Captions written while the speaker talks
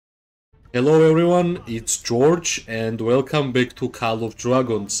Hello everyone, it's George and welcome back to Call of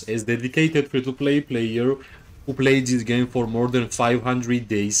Dragons. As dedicated free-to-play player who played this game for more than 500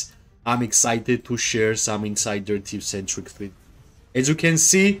 days, I'm excited to share some insider tips and tricks with you. As you can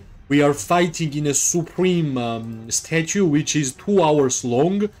see, we are fighting in a Supreme statue which is 2 hours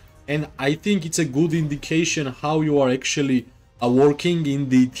long, and I think it's a good indication how you are actually working in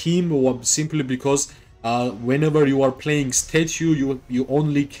the team, simply because whenever you are playing statue, you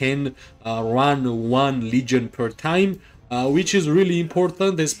only can run one legion per time, which is really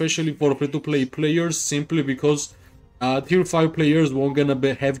important, especially for free-to-play players, simply because tier 5 players won't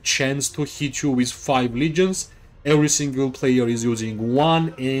gonna have chance to hit you with 5 legions. Every single player is using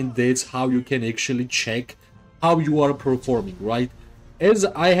one, and that's how you can actually check how you are performing, right? As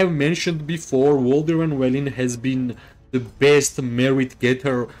I have mentioned before, Walder and Wellin has been the best merit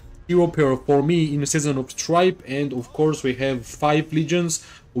getter hero pair for me in Season of Stripe, and of course we have 5 legions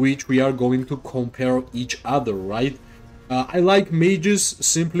which we are going to compare each other, right? I like mages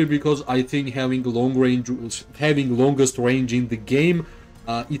simply because I think having longest range in the game,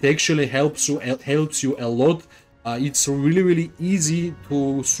 it actually helps you a lot. It's really easy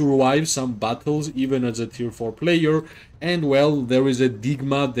to survive some battles even as a tier 4 player, and well, there is a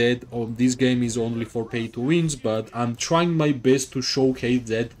stigma that this game is only for pay to wins, but I'm trying my best to showcase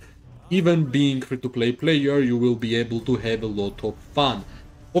that even being free-to-play player, you will be able to have a lot of fun.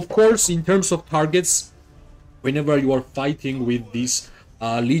 Of course, in terms of targets, whenever you are fighting with these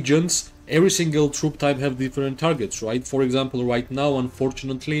legions, every single troop type have different targets, right? For example, right now,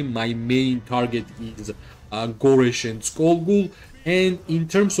 unfortunately, my main target is Goresh and Skullghoul, and in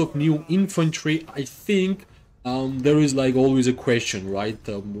terms of new infantry, I think there is like always a question, right?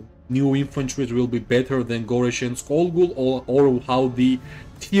 New infantry will be better than Goresh and Skullghoul, or how the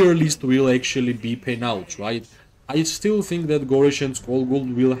tier list will actually be panned out, right? I still think that Goresh and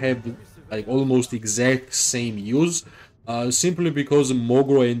Skullghoul will have like almost exact same use, simply because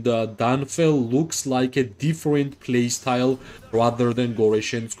Mogro and Danfell looks like a different playstyle rather than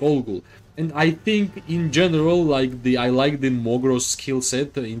Goresh and Skullghoul. And I think in general, like I like the Mogro skill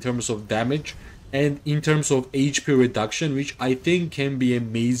set in terms of damage and in terms of HP reduction, which I think can be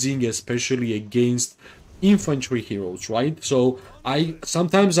amazing, especially against infantry heroes, right? So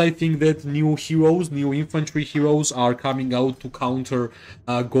sometimes I think that new infantry heroes are coming out to counter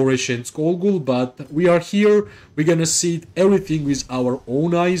Goresh and Skullghoul, but we are here, we're gonna see everything with our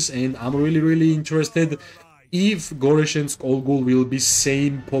own eyes, and I'm really interested if Goresh and Skullghoul will be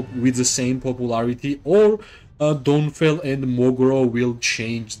with the same popularity, or Dawnfell and Mogro will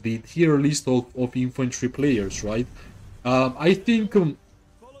change the tier list of infantry players, right? I think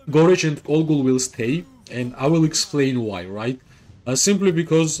Goresh and Skullghoul will stay, and I will explain why, right? Simply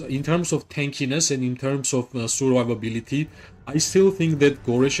because in terms of tankiness and in terms of survivability, I still think that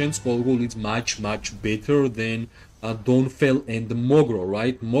Goresh and Skullghoul is much better than Dawnfell and Mogro,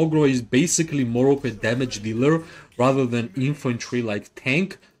 right? Mogro is basically more of a damage dealer rather than infantry like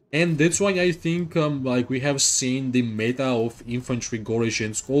tank, and that's why I think like we have seen the meta of infantry Goresh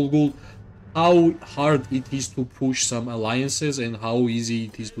and Skullghoul, how hard it is to push some alliances and how easy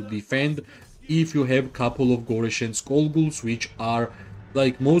it is to defend if you have couple of Goresh and Skullghouls, which are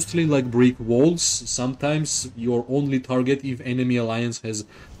like mostly like brick walls. Sometimes your only target, if enemy alliance has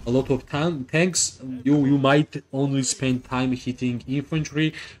a lot of tanks, you might only spend time hitting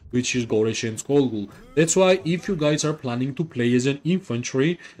infantry, which is Goresh and Skullghoul. That's why if you guys are planning to play as an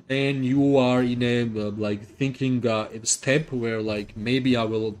infantry and you are in a like thinking step where like maybe I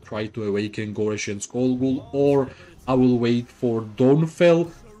will try to awaken Goresh and Skullghoul, or I will wait for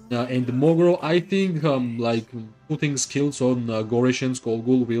Dawnfell and Mogro, I think like putting skills on Goresh and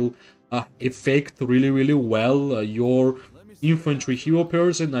Skullghoul will affect really well your infantry hero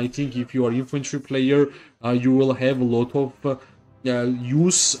pairs, and I think if you are infantry player, you will have a lot of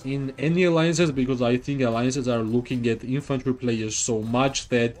use in any alliances, because I think alliances are looking at infantry players so much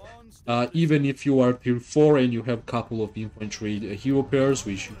that even if you are tier 4 and you have couple of infantry hero pairs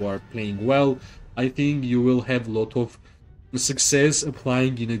which you are playing well, I think you will have a lot of success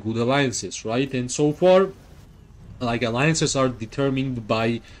applying in a good alliances, right? And so far, like alliances are determined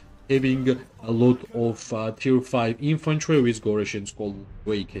by having a lot of tier 5 infantry with Goresh and Skullghoul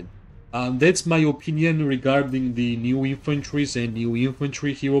awakened. That's my opinion regarding the new infantries and new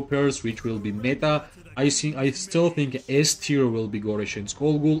infantry hero pairs which will be meta. I still think S tier will be Goresh and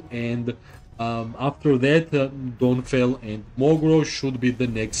Skullghoul, and after that Dawnfell and Mogro should be the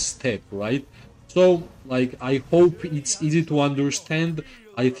next step, right? So, like, I hope it's easy to understand.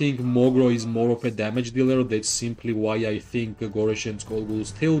 I think Mogro is more of a damage dealer. That's simply why I think Goresh and Skull will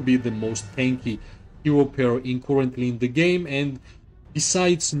still be the most tanky hero pair currently in the game. And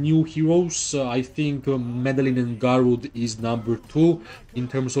Besides new heroes, I think Madeline and Garwood is number 2 in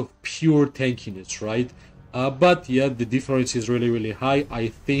terms of pure tankiness, right? But yeah, the difference is really high. I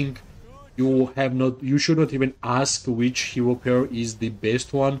think you should not even ask which hero pair is the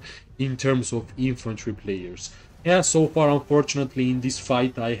best one in terms of infantry players. Yeah, so far unfortunately in this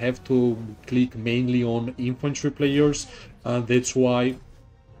fight I have to click mainly on infantry players. That's why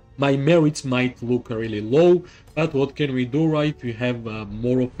my merits might look really low, but what can we do, right? We have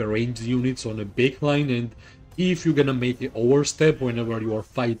more of a ranged units on a backline, and if you're gonna make an overstep whenever you are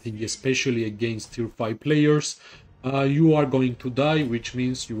fighting, especially against tier 5 players, you are going to die, which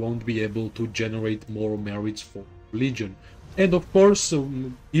means you won't be able to generate more merits for Legion. And of course,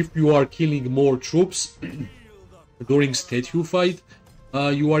 if you are killing more troops during statue fight,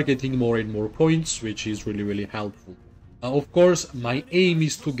 you are getting more and more points, which is really helpful. Of course, my aim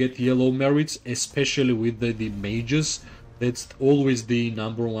is to get yellow merits, especially with the mages. That's always the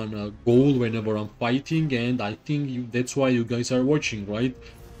number one goal whenever I'm fighting, and I think that's why you guys are watching, right?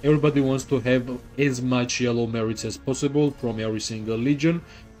 Everybody wants to have as much yellow merits as possible from every single legion,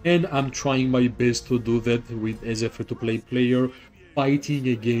 and I'm trying my best to do that with as a free-to-play player fighting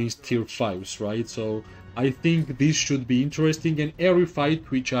against tier 5s, right? So I think this should be interesting, and every fight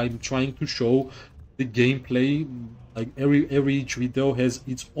which I'm trying to show the gameplay, like every each video has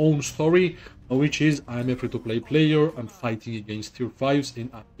its own story, which is I'm a free-to-play player, I'm fighting against tier 5s and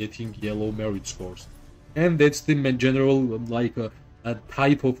I'm getting yellow merit scores. And that's the general like a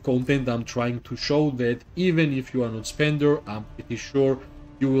type of content I'm trying to show, that even if you are not spender, I'm pretty sure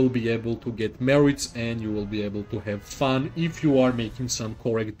you will be able to get merits and you will be able to have fun if you are making some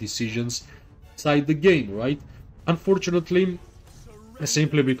correct decisions inside the game, right? Unfortunately,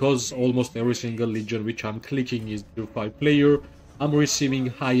 simply because almost every single legion which I'm clicking is tier 5 player, I'm receiving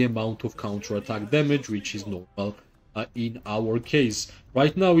high amount of counter-attack damage, which is normal in our case.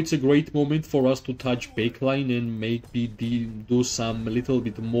 Right now it's a great moment for us to touch backline and maybe do some little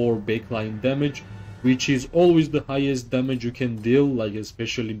bit more backline damage, which is always the highest damage you can deal, like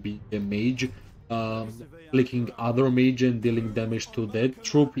especially being a mage. Clicking other mage and dealing damage to that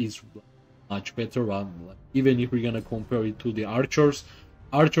troop is much better. Even if we're gonna compare it to the archers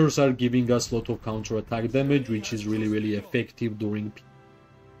are giving us a lot of counter-attack damage, which is really effective during P.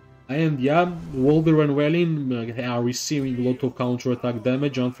 And yeah, Walder and Wellin are receiving a lot of counter-attack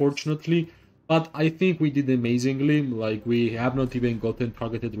damage, unfortunately, but I think we did amazingly. Like, we have not even gotten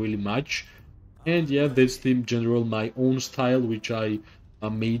targeted really much. And yeah, that's the general my own style, which I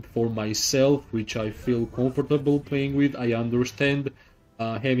made for myself, which I feel comfortable playing with. I understand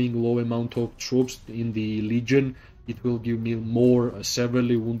having low amount of troops in the legion, it will give me more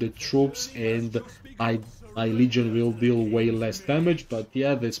severely wounded troops, and my legion will deal way less damage. But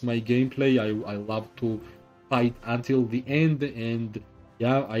yeah, that's my gameplay. I love to fight until the end, and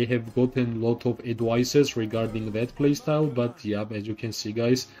yeah, I have gotten a lot of advices regarding that playstyle. But yeah, as you can see,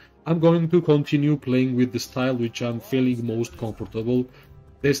 guys, I'm going to continue playing with the style which I'm feeling most comfortable.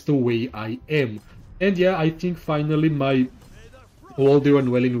 That's the way I am. And yeah, I think finally my Walder and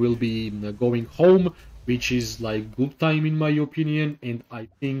Wellin will be going home, which is like good time in my opinion, and I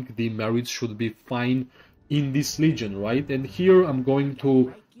think the merits should be fine in this legion, right? And here I'm going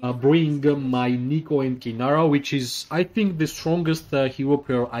to bring my Nico and Kinara, which is I think the strongest hero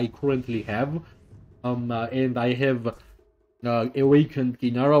pair I currently have, and I have awakened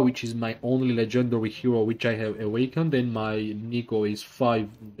Kinara, which is my only legendary hero which I have awakened, and my Nico is 5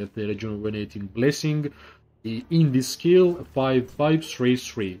 with the regenerating blessing. In this skill, 5/5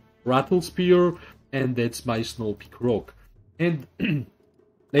 3/3 rattle spear, and that's my snow peak rock. And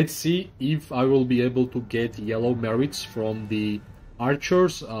let's see if I will be able to get yellow merits from the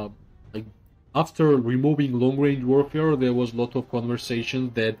archers. Like, after removing long range warfare, there was a lot of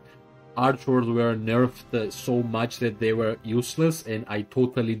conversation that archers were nerfed so much that they were useless, and I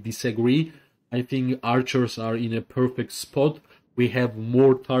totally disagree. I think archers are in a perfect spot. We have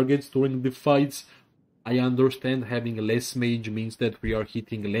more targets during the fights. I understand having less mage means that we are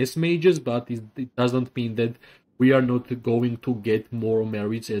hitting less mages, but it doesn't mean that we are not going to get more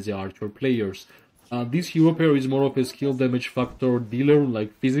merits as archer players. This hero pair is more of a skill damage factor dealer,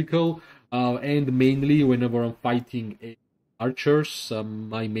 like physical, and mainly whenever I'm fighting archers,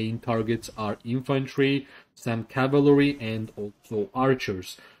 my main targets are infantry, some cavalry, and also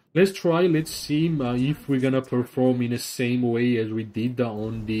archers. Let's see if we're gonna perform in the same way as we did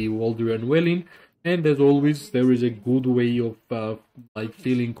on the Walder and Wellin. And as always, there is a good way of like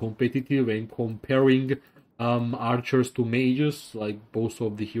feeling competitive and comparing archers to mages. Like, both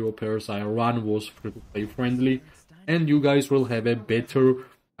of the hero pairs I run was free-to-play friendly, and you guys will have a better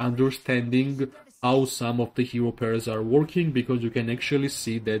understanding how some of the hero pairs are working, because you can actually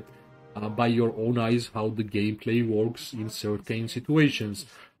see that by your own eyes how the gameplay works in certain situations.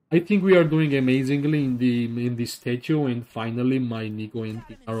 I think we are doing amazingly in the statue, and finally my Nico and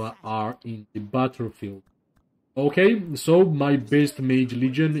Inara are in the battlefield. Okay, so my best Mage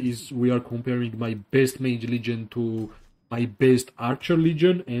Legion is, we are comparing my best Mage Legion to my best Archer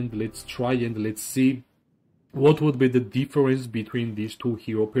Legion, and let's try and let's see what would be the difference between these two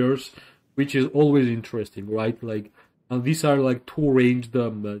hero pairs, which is always interesting, right? Like, these are like two ranged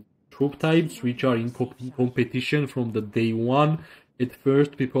troop types which are in competition from the day one. At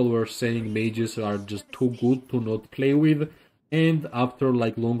first, people were saying mages are just too good to not play with. And after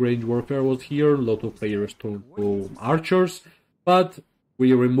like long-range warfare was here, a lot of players turned to archers, but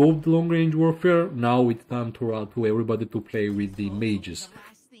we removed long-range warfare. Now it's time to everybody to play with the mages.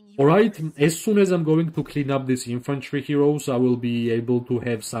 Alright, as soon as I'm going to clean up these infantry heroes, I will be able to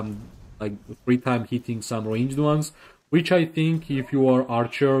have some like free time hitting some ranged ones, which I think if you are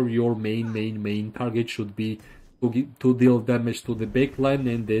archer, your main target should be to deal damage to the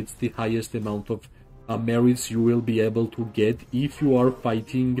backline, and that's the highest amount of merits you will be able to get if you are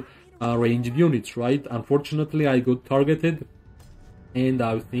fighting ranged units, right? Unfortunately, I got targeted, and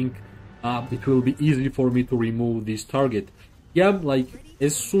I think it will be easy for me to remove this target. Yeah, like,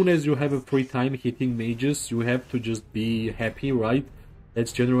 as soon as you have a free time hitting mages, you have to just be happy, right?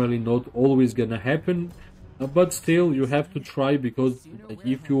 That's generally not always gonna happen, but still, you have to try, because like,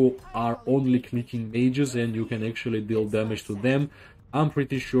 if you are only clicking mages and you can actually deal damage to them, I'm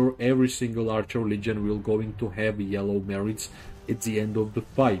pretty sure every single Archer Legion will going to have yellow merits at the end of the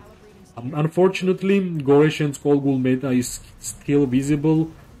fight. Unfortunately, Goresh and Skullghoul meta is still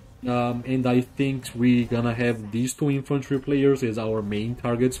visible, and I think we're gonna have these two infantry players as our main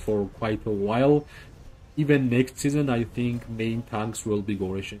targets for quite a while. Even next season, I think main tanks will be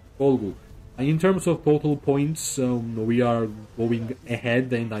Goresh and Skullghoul. In terms of total points, we are going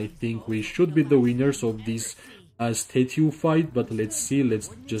ahead, and I think we should be the winners of this statue fight, but let's see, let's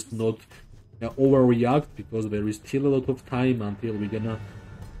just not overreact, because there is still a lot of time until we're gonna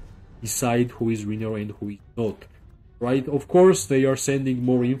decide who is winner and who is not, right? Of course, they are sending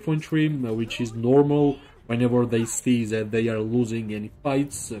more infantry, which is normal. Whenever they see that they are losing any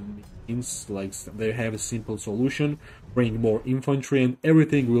fights, it means like they have a simple solution: bring more infantry and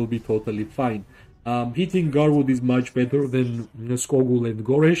everything will be totally fine. Hitting Garwood is much better than Skullghoul and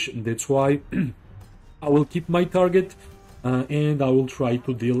Goresh, and that's why I will keep my target and I will try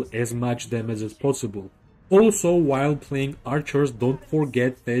to deal as much damage as possible. Also, while playing archers, don't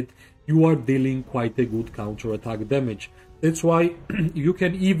forget that you are dealing quite a good counter-attack damage. That's why you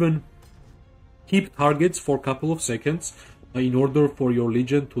can even keep targets for a couple of seconds in order for your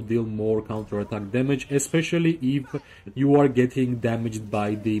legion to deal more counter-attack damage, especially if you are getting damaged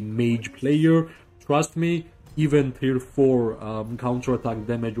by the mage player. Trust me, even tier 4 counter-attack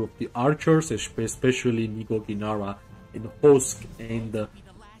damage of the archers, especially Nico, Kinara and Hosk and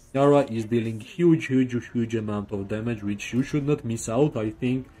Kinara, is dealing huge amount of damage, which you should not miss out. I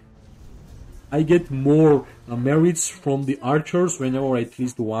think I get more merits from the archers whenever at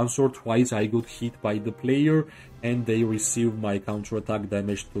least once or twice I got hit by the player and they receive my counter-attack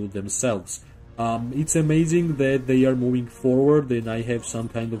damage to themselves. It's amazing that they are moving forward and I have some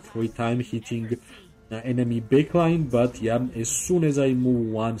kind of free time hitting enemy backline, but yeah, as soon as I move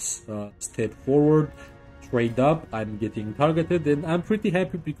one step forward, straight up, I'm getting targeted, and I'm pretty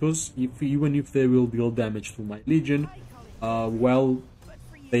happy, because even if they will deal damage to my legion, well,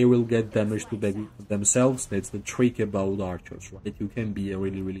 they will get damage to themselves. That's the trick about archers, right? You can be a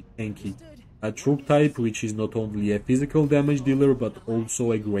really tanky troop type, which is not only a physical damage dealer, but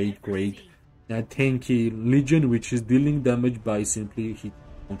also a great tanky legion, which is dealing damage by simply hitting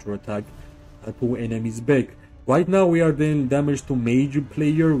counter-attack to enemies back. Right now we are dealing damage to mage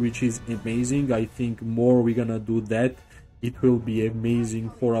player, which is amazing. I think more we're gonna do that, it will be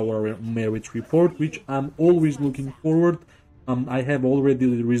amazing for our merit report, which I'm always looking forward. I have already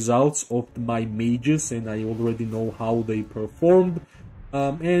the results of my mages and I already know how they performed,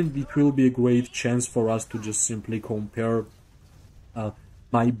 and it will be a great chance for us to just simply compare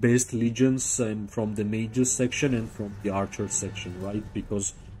my best legions from the mages section and from the archers section, right?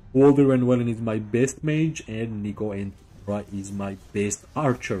 Because Walder and Wellen is my best mage and Nico and Kira is my best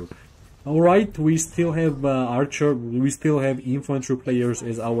archer. Alright, we still have infantry players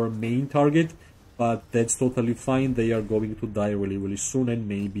as our main target, but that's totally fine. They are going to die really soon, and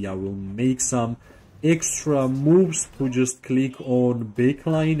maybe I will make some extra moves to just click on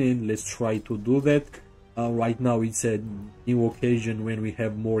backline, and let's try to do that. Right now it's a new occasion when we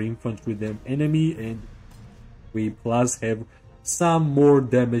have more infantry than enemy, and we plus have some more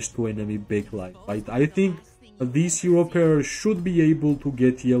damage to enemy backline, right? I think this hero pair should be able to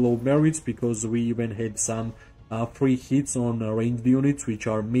get yellow merits because we even had some free hits on ranged units which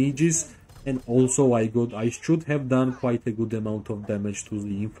are mages, and also I should have done quite a good amount of damage to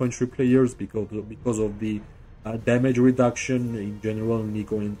the infantry players because of the damage reduction in general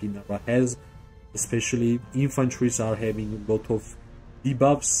Nico and Dinara has. Especially infantries are having a lot of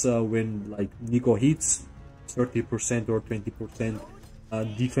debuffs when like Nico hits. 30% or 20%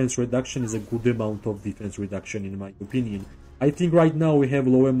 defense reduction is a good amount of defense reduction in my opinion. I think right now we have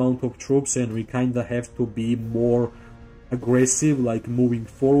low amount of troops and we kinda have to be more aggressive, like moving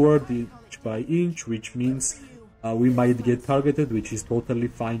forward inch by inch, which means we might get targeted, which is totally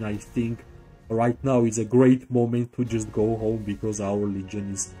fine. I think right now is a great moment to just go home because our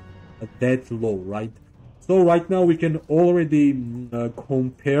legion is that low, right? So right now we can already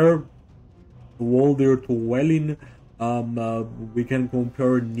compare Walder to Wellin. We can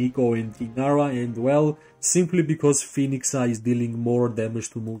compare Nico and Dinara, and well, simply because Phoenixa is dealing more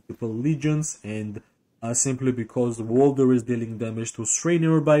damage to multiple legions, and simply because Walder is dealing damage to 3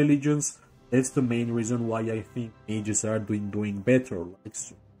 nearby legions, that's the main reason why I think mages are doing better. Like,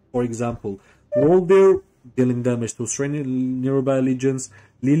 for example, Walder dealing damage to 3 nearby legions.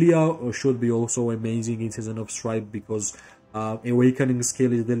 Lilia should be also amazing in Season of Stripe because Awakening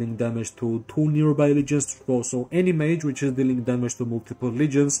Scale is dealing damage to 2 nearby legions. So any mage which is dealing damage to multiple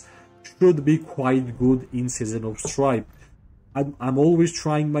legions should be quite good in Season of Stripe. I'm always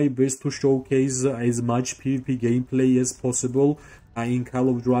trying my best to showcase as much PvP gameplay as possible in Call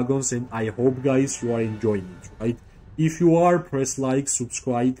of Dragons, and I hope guys you are enjoying it, right? If you are, press like,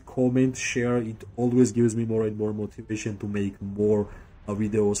 subscribe, comment, share. It always gives me more and more motivation to make more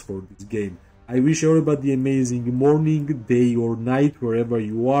videos for this game. I wish everybody amazing morning, day or night, wherever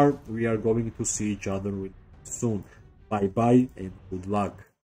you are. We are going to see each other soon. Bye bye and good luck.